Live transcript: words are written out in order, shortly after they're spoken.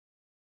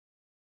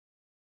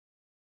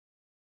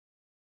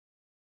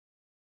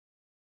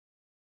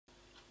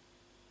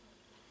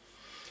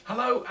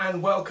Hello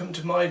and welcome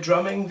to my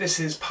drumming. This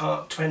is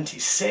part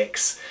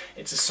 26.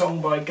 It's a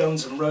song by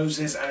Guns N'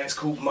 Roses and it's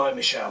called My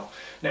Michelle.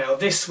 Now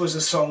this was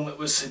a song that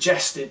was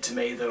suggested to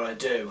me that I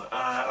do.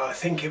 I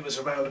think it was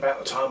around about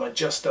the time I'd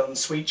just done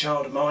Sweet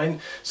Child of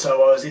Mine,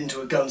 so I was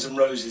into a Guns N'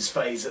 Roses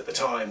phase at the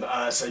time.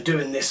 So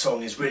doing this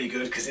song is really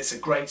good because it's a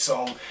great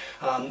song.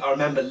 I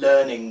remember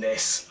learning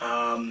this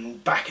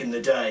back in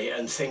the day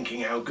and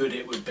thinking how good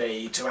it would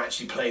be to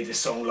actually play this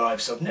song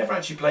live. So I've never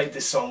actually played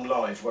this song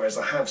live, whereas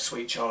I have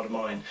Sweet Child of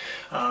Mine.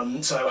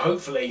 So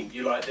hopefully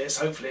you like this,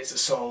 hopefully it's a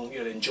song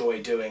you'll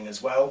enjoy doing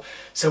as well.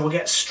 So we'll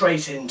get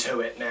straight into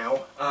it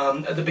now.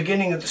 At the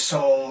beginning of the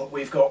song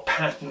we've got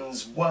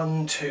patterns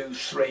 1, 2,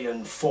 3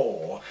 and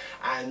 4,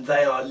 and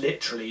they are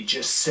literally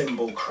just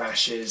cymbal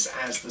crashes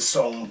as the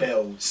song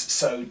builds.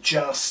 So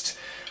just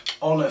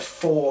on a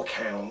 4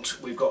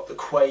 count we've got the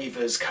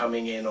quavers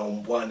coming in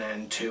on 1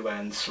 and 2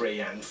 and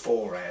 3 and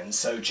 4 and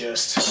so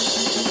just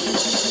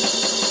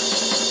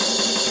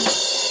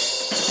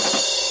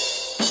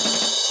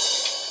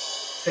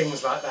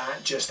things like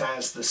that just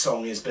as the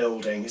song is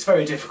building. It's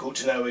very difficult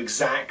to know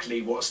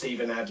exactly what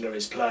Steven Adler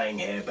is playing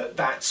here, but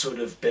that sort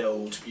of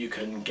build, you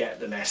can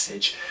get the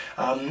message.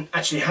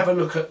 Actually have a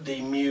look at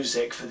the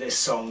music for this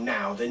song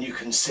now, then you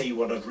can see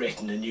what I've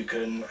written and you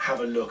can have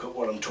a look at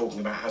what I'm talking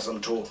about as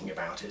I'm talking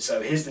about it.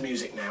 So here's the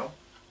music now.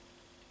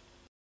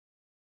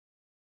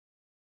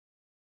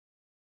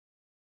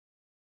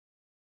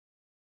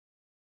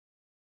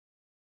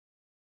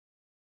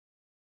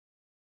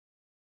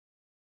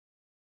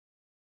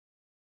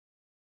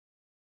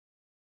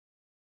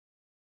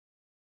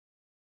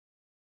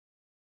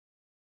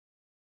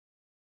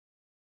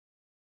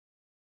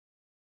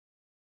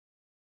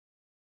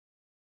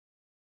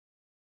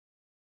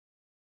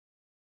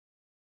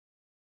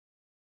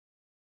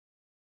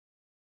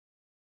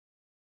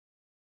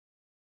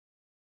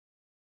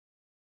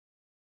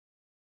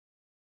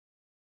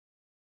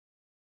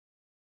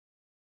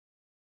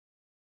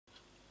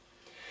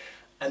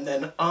 And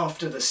then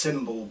after the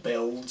cymbal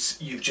builds,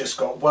 you've just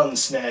got one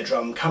snare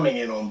drum coming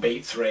in on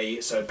beat 3,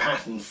 so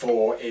pattern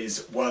 4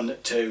 is 1,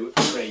 2,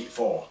 3,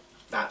 4.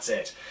 That's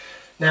it.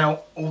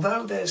 Now,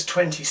 although there's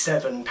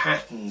 27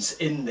 patterns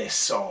in this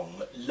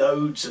song,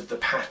 loads of the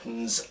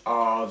patterns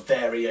are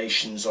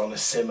variations on a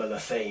similar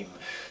theme.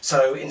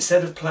 So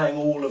instead of playing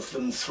all of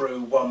them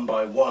through one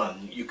by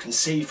one, you can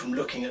see from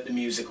looking at the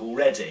music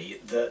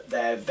already that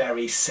they're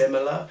very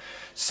similar.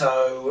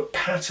 So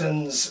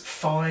patterns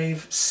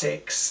 5,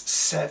 6,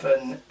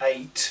 7,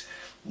 8,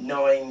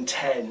 9,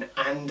 10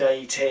 and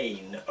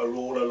 18 are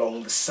all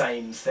along the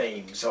same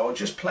theme. So I'll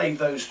just play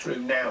those through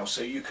now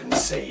so you can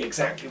see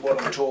exactly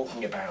what I'm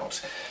talking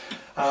about.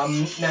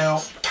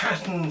 Now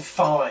pattern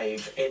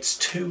 5, it's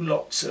 2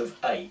 lots of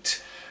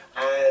 8.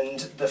 And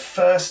the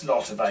first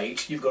lot of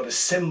 8, you've got a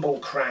cymbal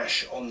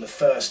crash on the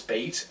first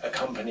beat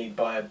accompanied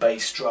by a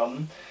bass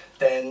drum.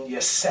 Then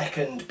your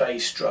second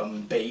bass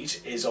drum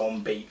beat is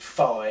on beat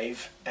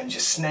 5 and your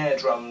snare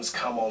drums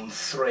come on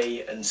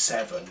 3 and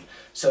 7.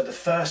 So the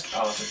first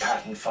part of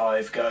pattern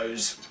 5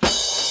 goes,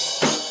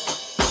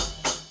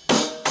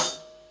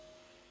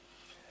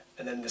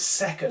 and then the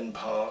second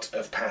part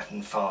of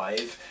pattern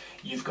 5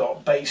 you've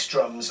got bass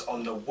drums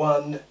on the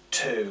 1,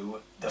 2,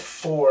 the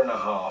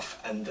 4.5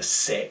 and the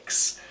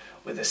 6,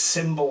 with a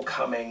cymbal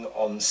coming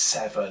on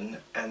 7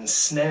 and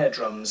snare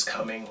drums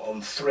coming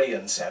on 3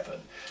 and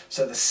 7.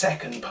 So the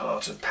second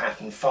part of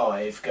pattern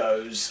 5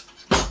 goes.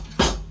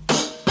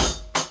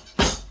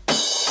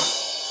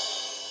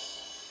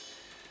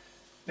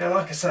 Now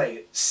like I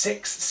say,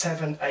 6,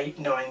 7, 8,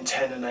 9,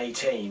 10 and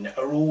 18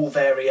 are all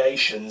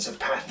variations of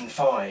pattern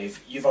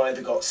 5. You've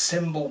either got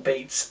cymbal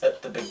beats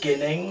at the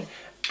beginning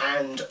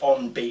and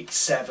on beat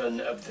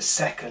 7 of the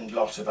second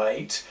lot of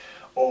 8,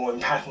 or in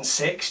pattern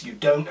 6 you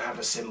don't have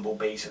a cymbal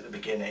beat at the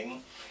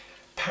beginning.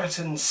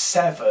 Pattern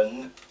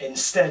 7,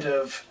 instead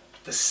of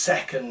the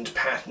second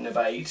pattern of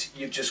 8,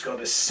 you've just got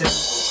a cymbal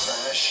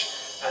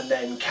crash and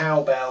then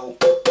cowbell.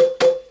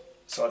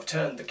 So I've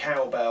turned the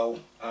cowbell,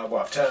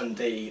 I've turned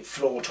the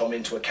floor tom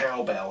into a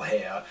cowbell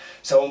here.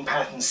 So on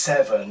pattern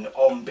 7,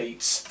 on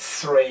beats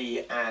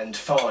 3 and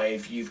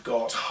 5, you've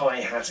got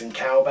hi-hat and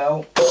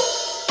cowbell at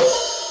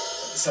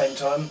the same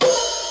time.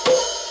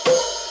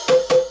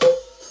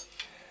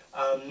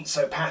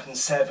 So pattern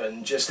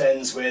 7 just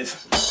ends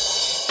with.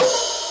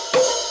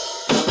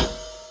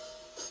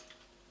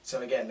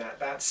 So again,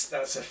 that's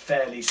a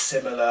fairly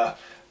similar.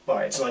 Well,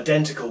 it's an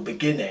identical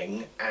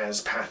beginning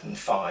as pattern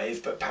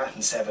 5, but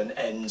pattern 7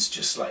 ends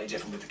just slightly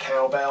different with the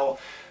cowbell.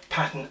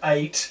 Pattern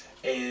 8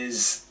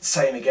 is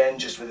same again,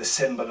 just with a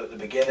cymbal at the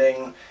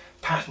beginning.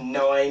 Pattern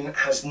 9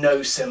 has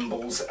no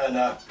cymbals and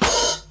a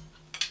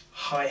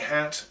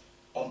hi-hat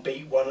on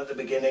beat 1 at the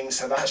beginning,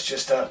 so that's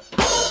just a.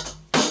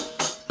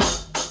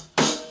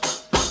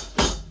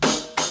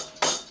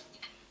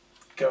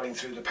 Going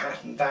through the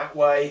pattern that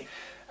way.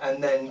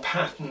 And then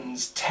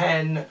patterns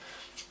 10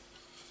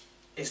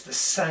 is the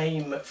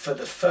same for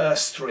the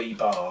first 3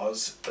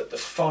 bars, but the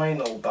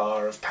final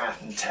bar of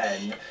pattern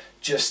 10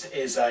 just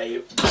is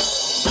a.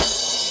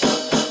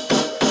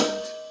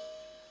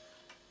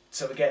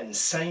 So again,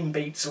 same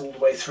beats all the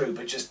way through,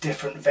 but just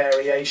different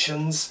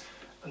variations.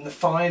 And the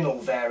final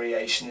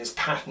variation is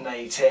pattern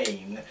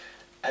 18,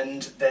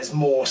 and there's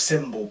more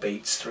cymbal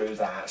beats through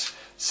that.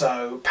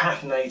 So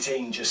pattern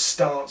 18 just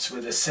starts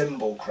with a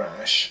cymbal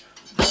crash.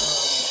 1, 2,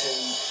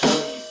 3,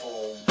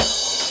 4,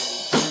 1,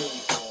 2,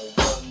 3, 4,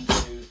 1,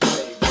 2,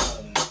 3,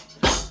 1.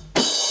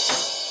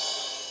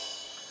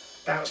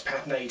 That was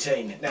pattern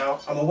 18. Now,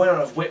 I'm aware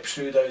I've whipped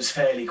through those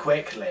fairly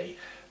quickly,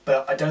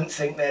 but I don't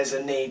think there's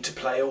a need to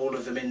play all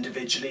of them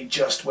individually,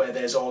 just where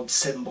there's odd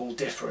cymbal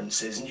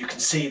differences, and you can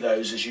see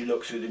those as you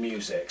look through the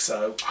music.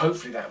 So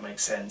hopefully that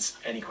makes sense.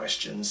 Any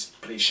questions,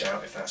 please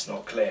shout if that's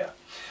not clear.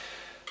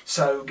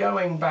 So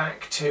going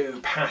back to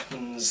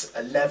patterns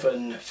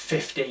 11,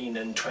 15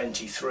 and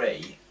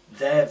 23,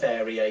 they're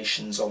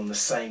variations on the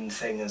same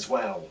thing as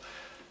well.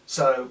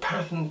 So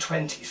pattern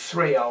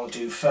 23 I'll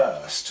do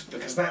first,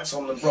 because that's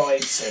on the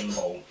ride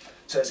cymbal.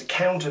 So it's a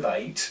count of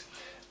 8,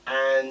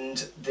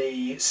 and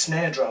the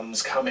snare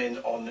drums come in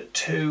on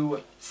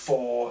 2,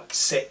 4,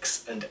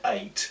 6 and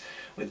 8,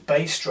 with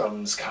bass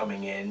drums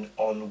coming in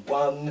on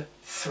 1,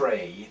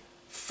 3,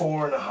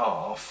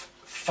 4.5,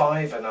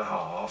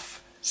 5.5,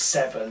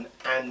 7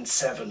 and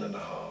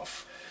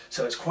 7.5.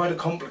 So it's quite a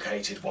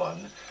complicated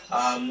one.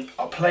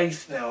 I'll play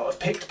now. I've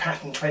picked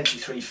pattern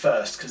 23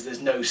 first because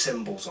there's no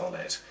cymbals on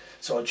it.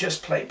 So I'll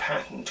just play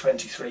pattern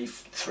 23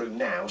 through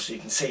now so you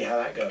can see how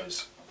that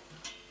goes.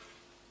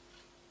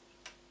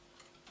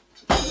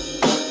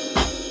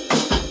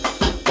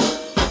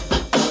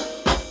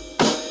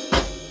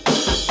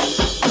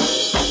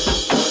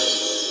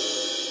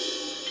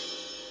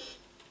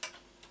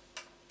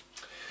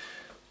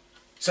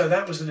 So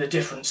that was at a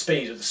different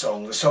speed of the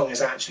song. The song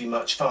is actually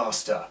much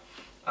faster.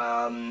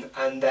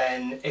 And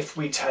then if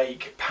we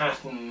take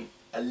pattern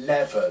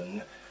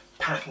 11,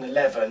 pattern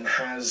 11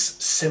 has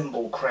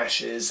cymbal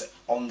crashes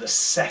on the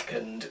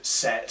second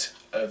set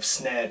of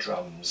snare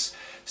drums.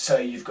 So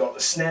you've got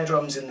the snare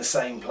drums in the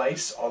same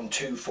place on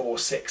 2, 4,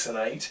 6 and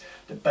 8,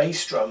 the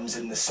bass drums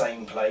in the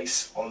same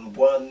place on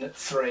 1,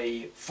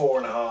 3,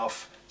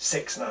 4.5,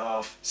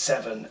 6.5,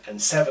 7 and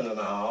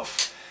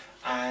 7.5,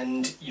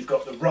 and you've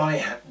got the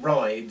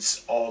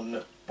rides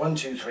on 1,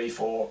 2, 3,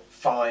 4,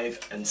 5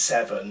 and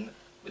 7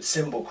 with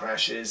cymbal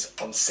crashes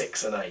on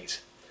 6 and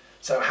 8.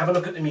 So have a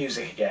look at the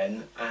music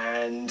again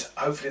and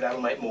hopefully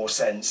that'll make more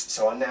sense.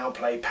 So I'll now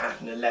play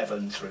pattern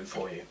 11 through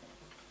for you.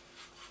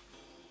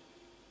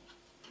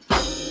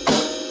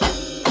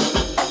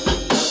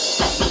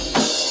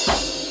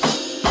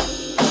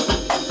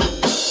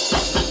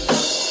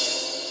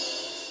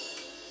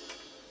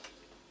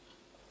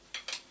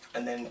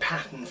 And then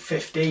pattern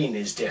 15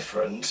 is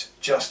different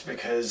just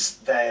because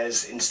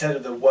there's, instead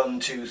of the 1,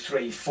 2,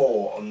 3,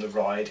 4 on the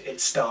ride, it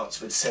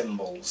starts with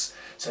cymbals.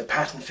 So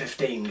pattern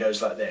 15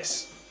 goes like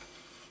this.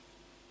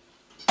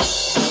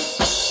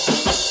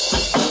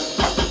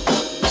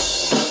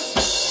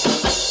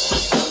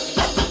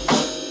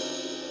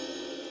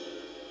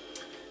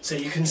 So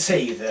you can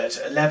see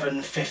that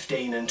 11,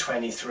 15 and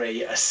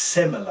 23 are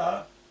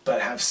similar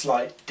but have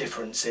slight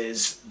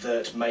differences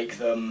that make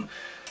them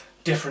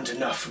different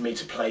enough for me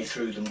to play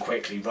through them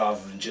quickly rather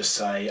than just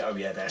say, oh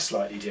yeah, they're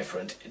slightly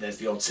different. There's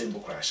the odd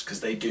cymbal crash, because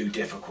they do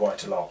differ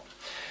quite a lot.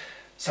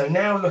 So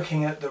now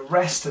looking at the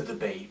rest of the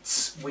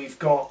beats, we've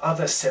got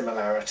other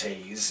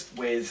similarities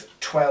with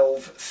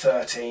 12,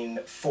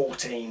 13,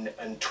 14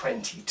 and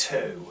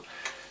 22.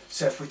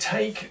 So if we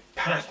take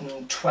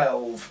pattern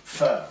 12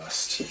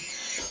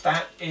 first,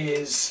 that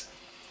is,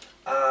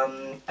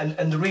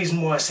 and the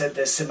reason why I said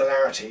there's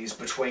similarities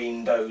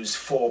between those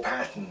 4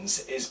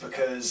 patterns is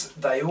because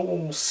they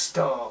all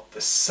start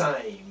the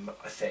same,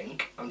 I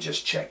think. I'm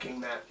just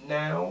checking that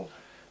now.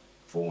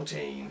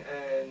 14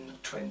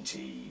 and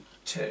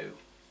 22.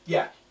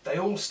 Yeah, they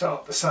all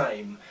start the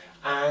same,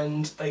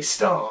 and they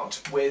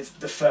start with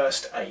the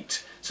first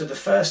 8. So the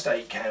first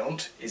 8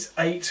 count is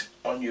 8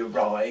 on your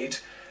ride,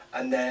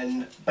 and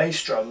then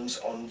bass drums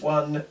on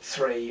 1,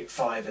 3,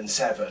 5 and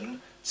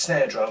 7,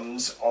 snare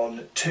drums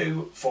on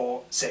 2,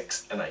 4,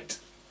 6 and 8.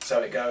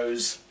 So it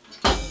goes.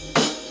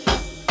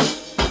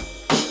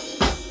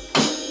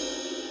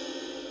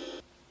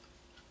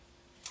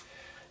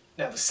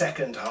 Now the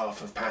second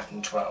half of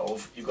pattern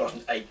 12, you've got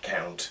an 8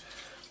 count.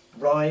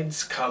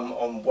 Rides come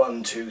on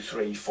 1, 2,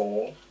 3,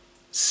 4,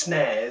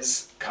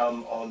 snares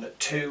come on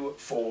 2,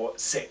 4,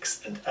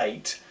 6 and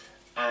 8,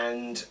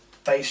 and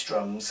bass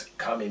drums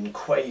come in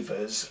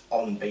quavers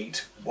on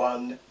beat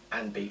 1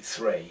 and beat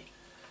 3.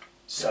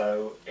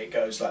 So it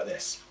goes like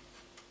this.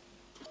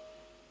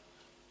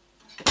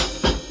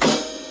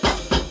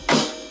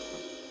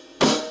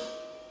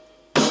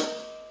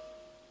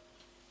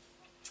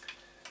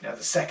 Now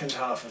the second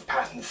half of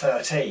pattern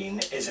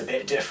 13 is a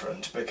bit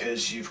different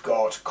because you've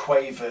got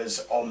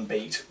quavers on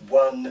beat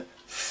 1,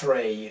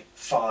 3,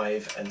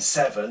 5 and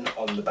 7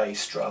 on the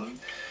bass drum,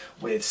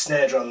 with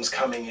snare drums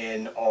coming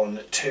in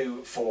on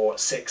 2, 4,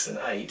 6 and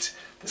 8.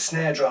 The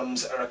snare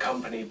drums are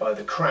accompanied by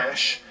the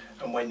crash,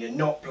 and when you're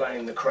not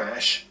playing the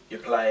crash, you're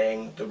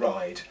playing the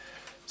ride.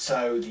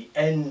 So the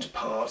end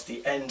part,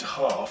 the end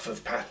half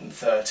of pattern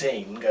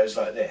 13 goes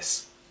like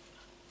this.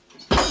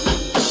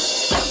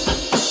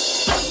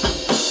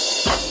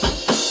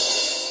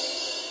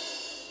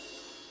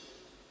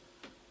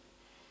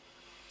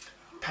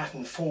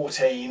 Pattern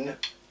 14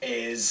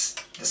 is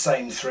the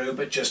same through,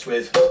 but just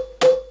with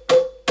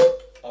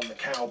on the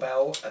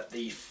cowbell at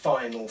the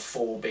final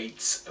 4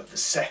 beats of the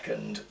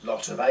second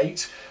lot of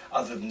 8.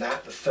 Other than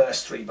that, the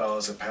first 3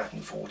 bars of pattern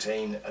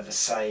 14 are the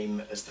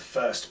same as the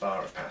first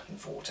bar of pattern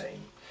 14.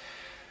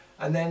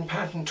 And then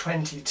pattern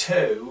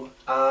 22,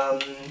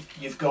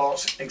 you've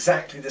got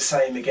exactly the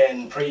same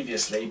again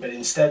previously, but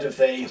instead of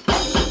there's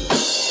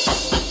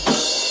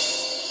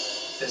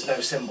no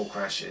cymbal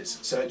crashes,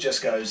 so it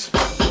just goes,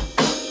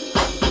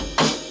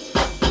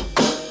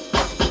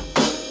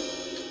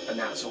 and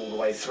that's all the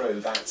way through.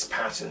 That's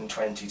pattern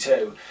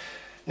 22.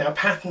 Now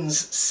patterns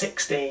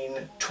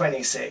 16,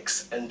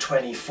 26 and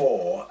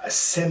 24 are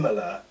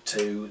similar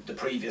to the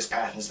previous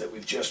patterns that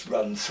we've just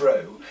run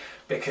through,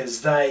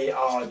 because they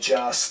are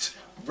just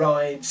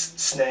rides,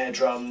 snare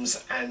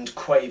drums and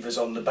quavers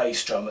on the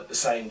bass drum at the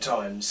same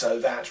time. So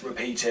that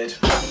repeated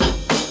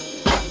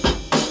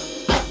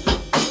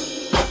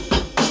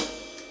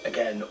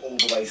again all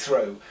the way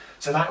through.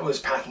 So that was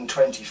pattern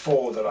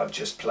 24 that I've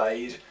just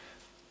played.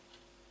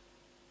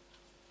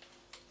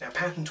 Now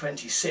pattern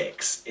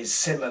 26 is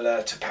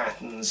similar to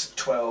patterns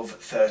 12,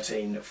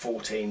 13,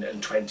 14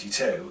 and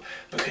 22,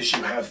 because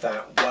you have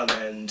that one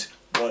end,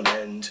 one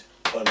end,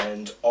 one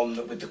end on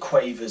with the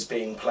quavers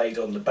being played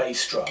on the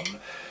bass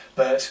drum.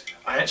 But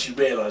I actually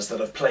realised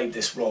that I've played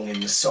this wrong in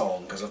the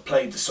song, because I've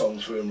played the song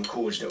through and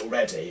recorded it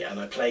already,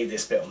 and I play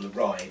this bit on the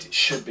ride. It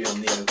should be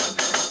on the open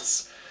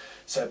hats.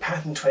 So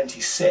pattern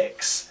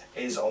 26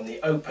 is on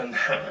the open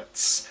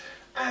hats,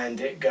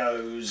 and it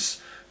goes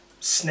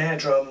snare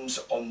drums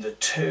on the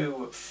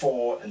 2,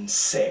 4 and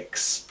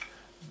 6,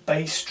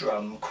 bass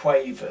drum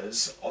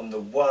quavers on the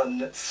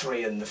 1,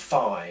 3 and the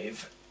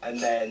 5, and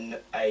then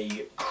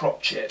a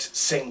crotchet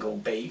single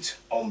beat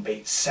on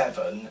beat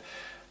 7,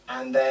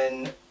 and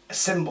then a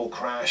cymbal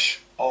crash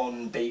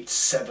on beat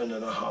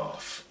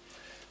 7.5.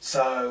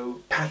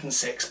 So pattern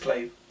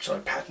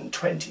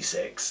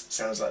 26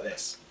 sounds like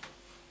this.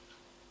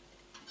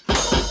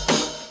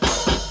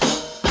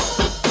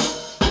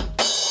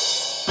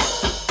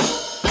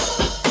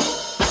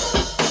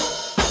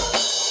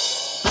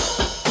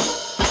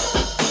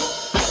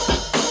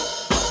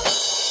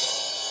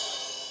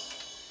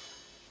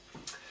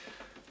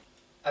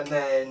 And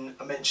then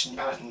I mentioned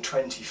pattern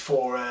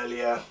 24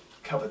 earlier,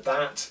 covered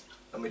that,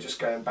 and we're just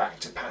going back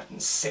to pattern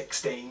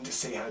 16 to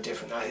see how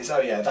different that is. Oh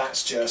yeah,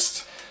 that's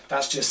just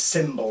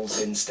cymbals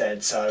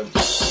instead. So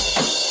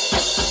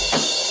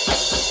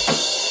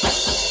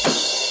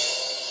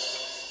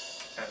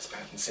that's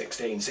pattern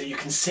 16. So you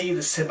can see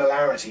the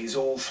similarities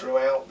all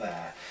throughout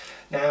there.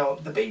 Now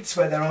the beats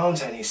where there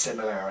aren't any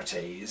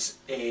similarities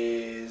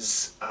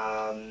is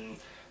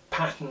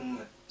pattern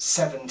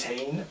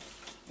 17.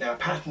 Now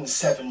pattern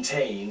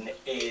 17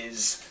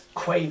 is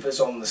quavers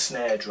on the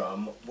snare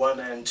drum, 1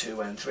 and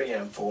 2 and 3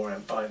 and 4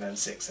 and 5 and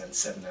 6 and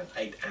 7 and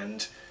 8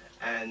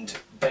 and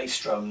bass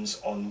drums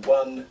on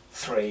 1,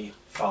 3,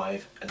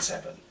 5 and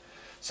 7.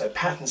 So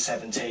pattern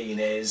 17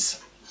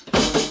 is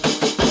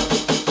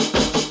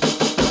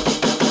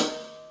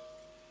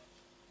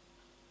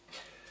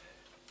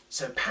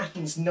so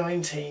patterns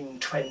 19,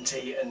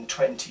 20 and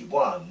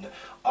 21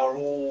 are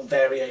all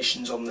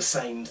variations on the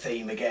same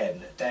theme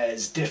again.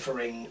 There's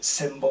differing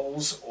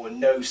cymbals or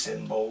no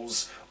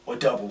cymbals or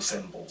double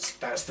cymbals.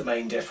 That's the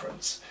main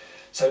difference.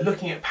 So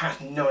looking at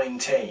pattern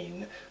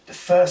 19, the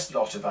first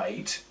lot of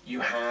 8,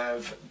 you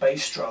have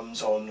bass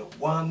drums on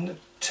 1,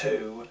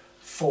 2,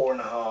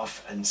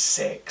 4.5 and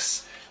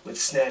 6, with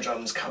snare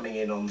drums coming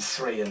in on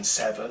 3 and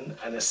 7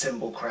 and a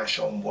cymbal crash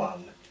on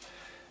 1.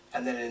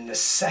 And then in the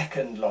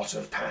second lot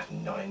of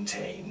pattern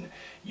 19,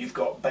 you've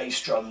got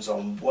bass drums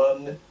on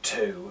 1,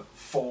 2,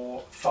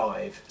 4,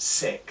 5,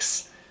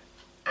 6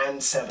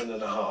 and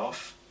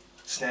 7.5,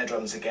 snare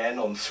drums again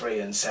on 3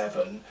 and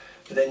 7,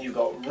 but then you've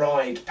got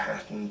ride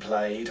pattern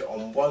played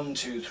on 1,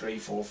 2, 3,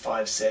 4,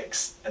 5,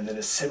 6 and then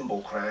a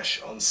cymbal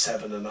crash on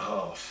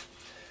 7.5.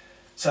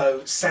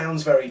 So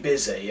sounds very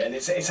busy, and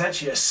it's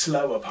actually a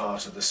slower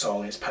part of the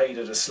song. It's played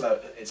at a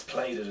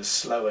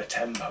slower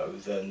tempo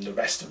than the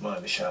rest of My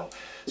Michelle.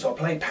 So I'll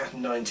play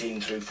pattern 19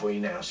 through for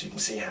you now so you can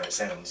see how it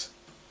sounds.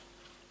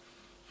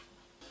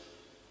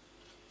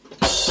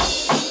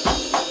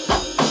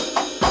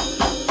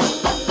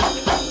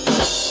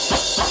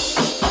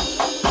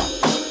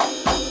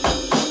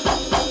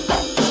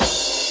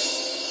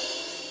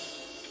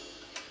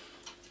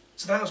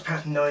 So that was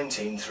pattern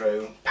 19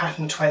 through.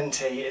 Pattern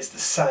 20 is the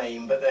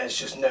same, but there's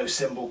just no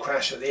cymbal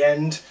crash at the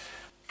end.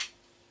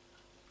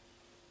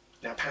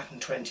 Now pattern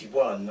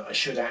 21 I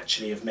should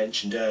actually have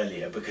mentioned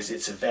earlier, because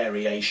it's a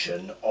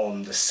variation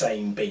on the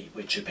same beat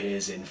which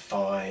appears in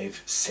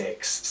 5,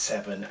 6,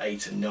 7,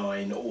 8 and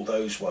 9, all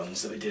those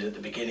ones that we did at the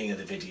beginning of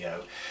the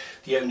video.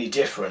 The only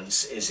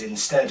difference is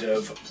instead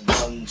of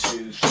 1,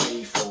 2,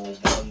 3, 4,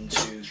 1,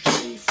 2,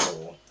 3,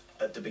 4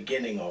 at the the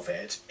beginning of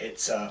it,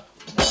 it's a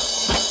 1, 2,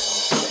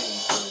 3,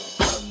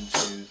 4, 1, 2,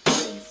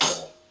 3,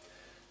 4.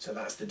 So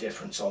that's the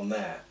difference on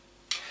there.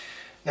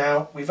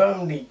 Now we've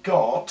only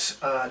got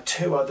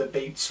 2 other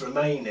beats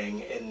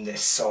remaining in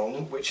this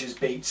song, which is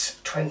beats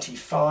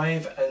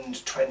 25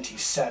 and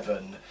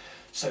 27.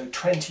 So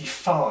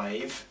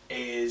 25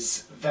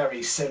 is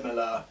very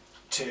similar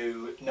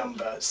to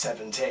number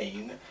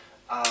 17,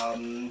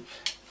 and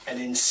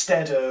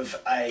instead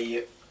of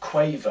a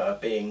quaver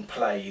being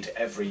played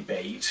every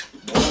beat,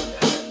 1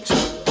 and 2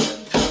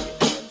 and 3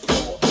 and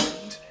 4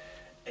 and,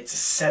 it's a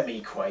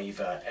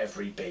semi-quaver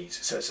every beat,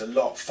 so it's a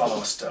lot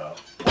faster.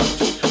 1, 2,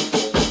 3,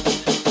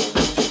 4,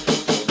 1, 2, 3, 4, 1,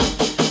 2,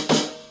 3,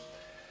 4.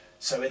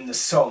 So in the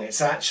song it's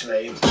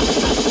actually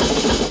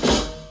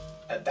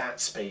at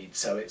that speed,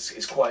 so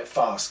it's quite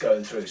fast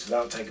going through, so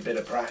that'll take a bit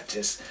of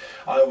practice.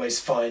 I always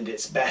find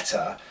it's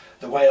better,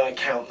 the way I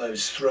count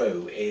those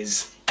through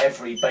is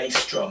every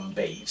bass drum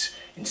beat,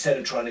 instead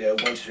of trying to go 1,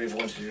 2, 3, 4,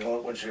 1, 2, 3,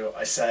 4, 1, 2, 3, 4,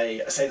 I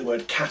say the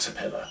word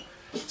caterpillar.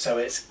 So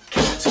it's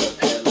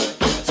caterpillar,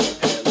 caterpillar,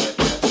 caterpillar.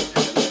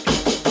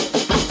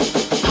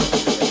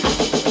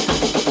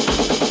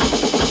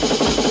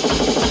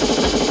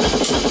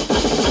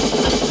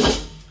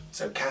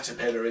 So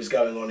caterpillar is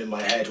going on in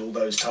my head all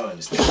those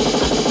times.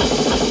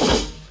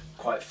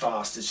 Quite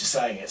fast as you're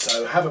saying it.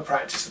 So have a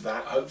practice of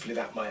that, hopefully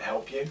that might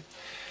help you.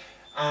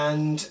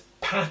 And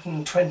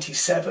pattern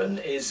 27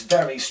 is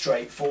very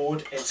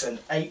straightforward. It's an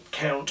 8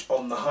 count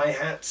on the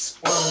hi-hats.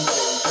 1, 2, 3,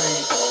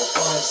 4,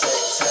 5, 6,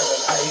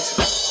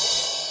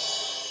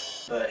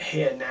 7, 8. But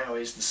here now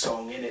is the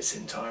song in its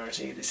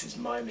entirety. This is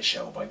My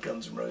Michelle by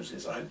Guns N'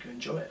 Roses. I hope you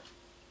enjoy it.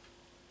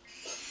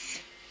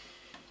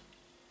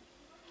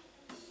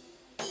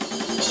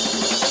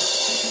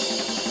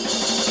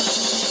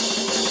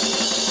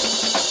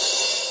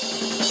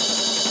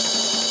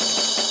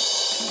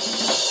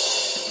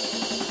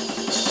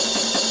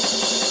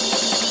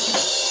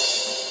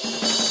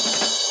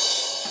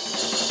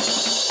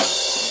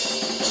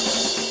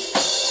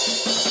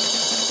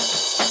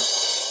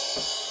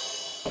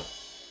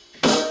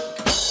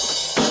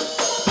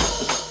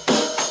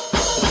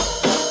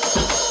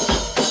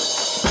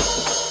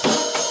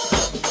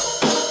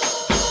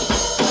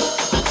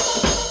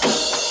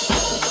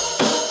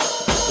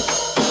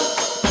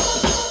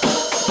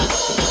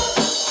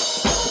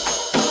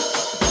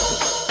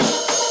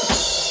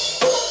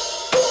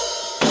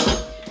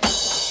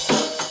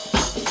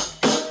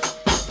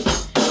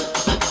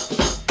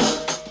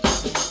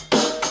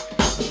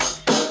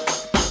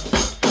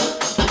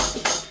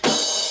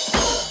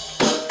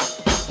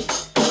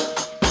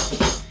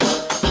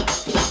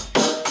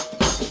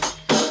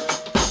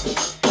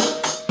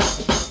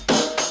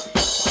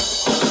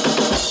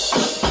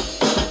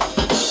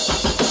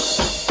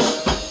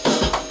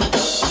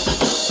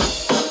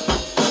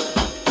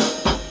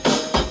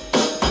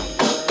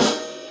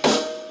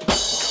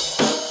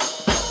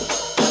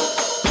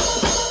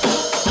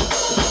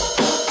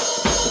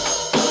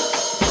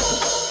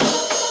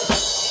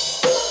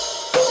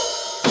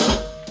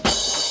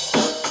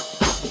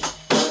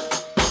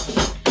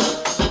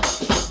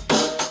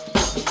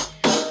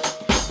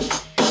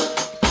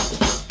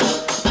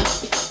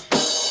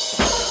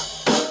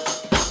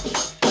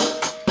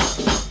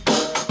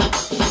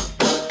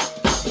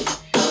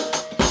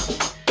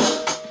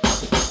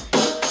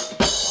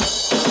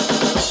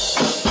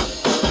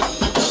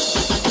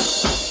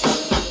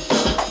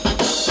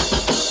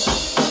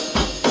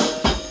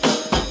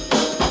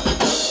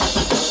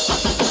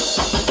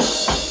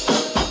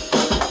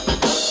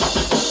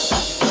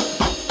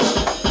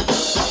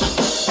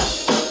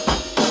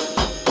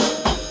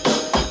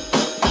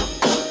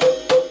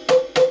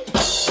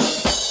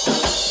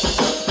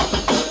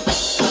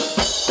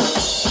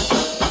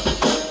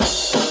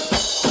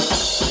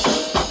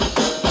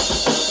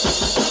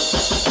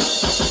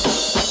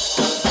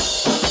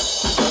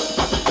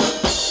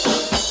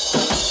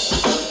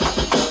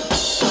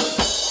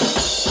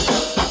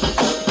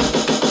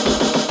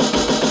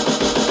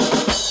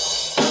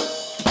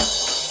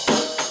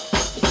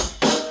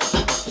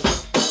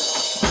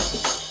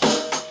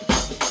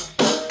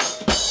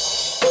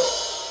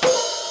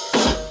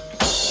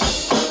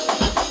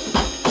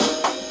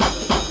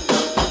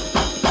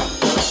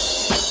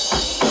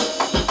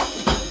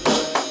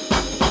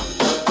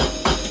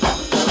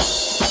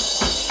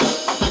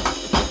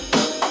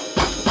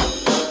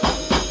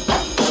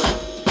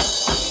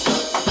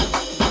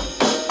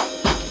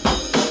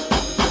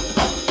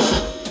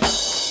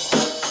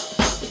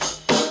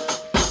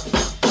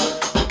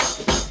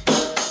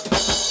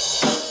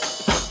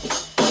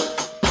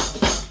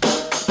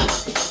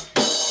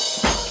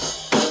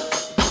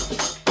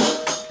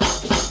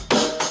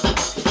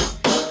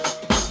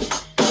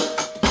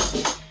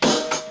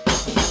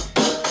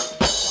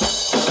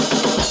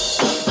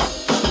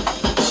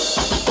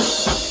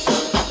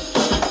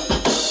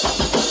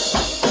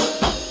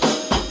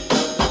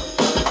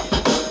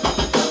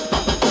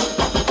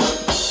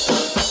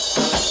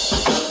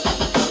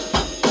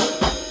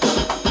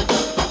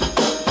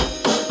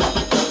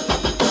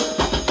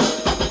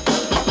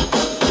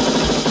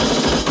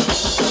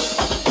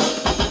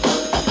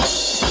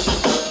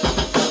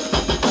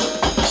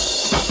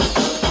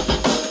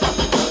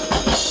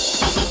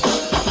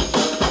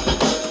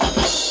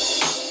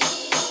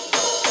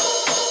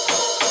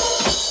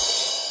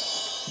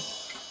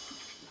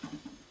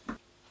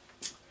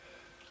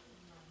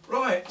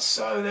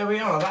 So there we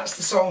are, that's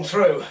the song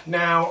through.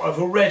 Now I've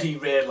already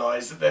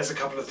realised that there's a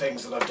couple of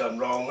things that I've done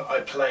wrong. I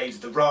played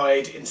the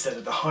ride instead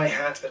of the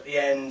hi-hat at the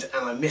end,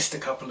 and I missed a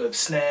couple of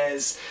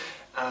snares,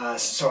 I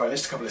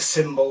missed a couple of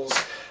cymbals,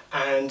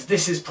 and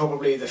this is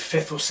probably the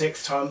 5th or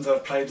 6th time that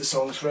I've played the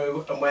song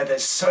through, and where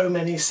there's so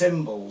many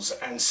cymbals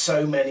and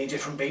so many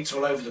different beats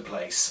all over the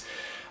place,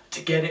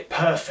 to get it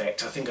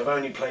perfect, I think I've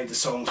only played the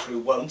song through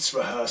once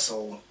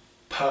rehearsal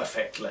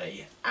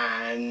perfectly,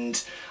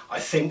 and I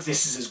think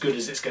this is as good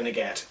as it's going to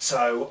get.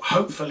 So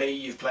hopefully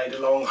you've played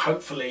along,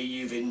 hopefully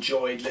you've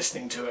enjoyed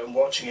listening to it and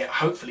watching it,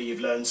 hopefully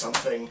you've learned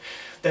something.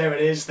 There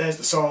it is, there's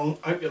the song,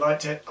 hope you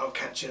liked it. I'll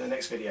catch you in the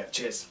next video.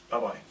 Cheers, bye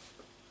bye.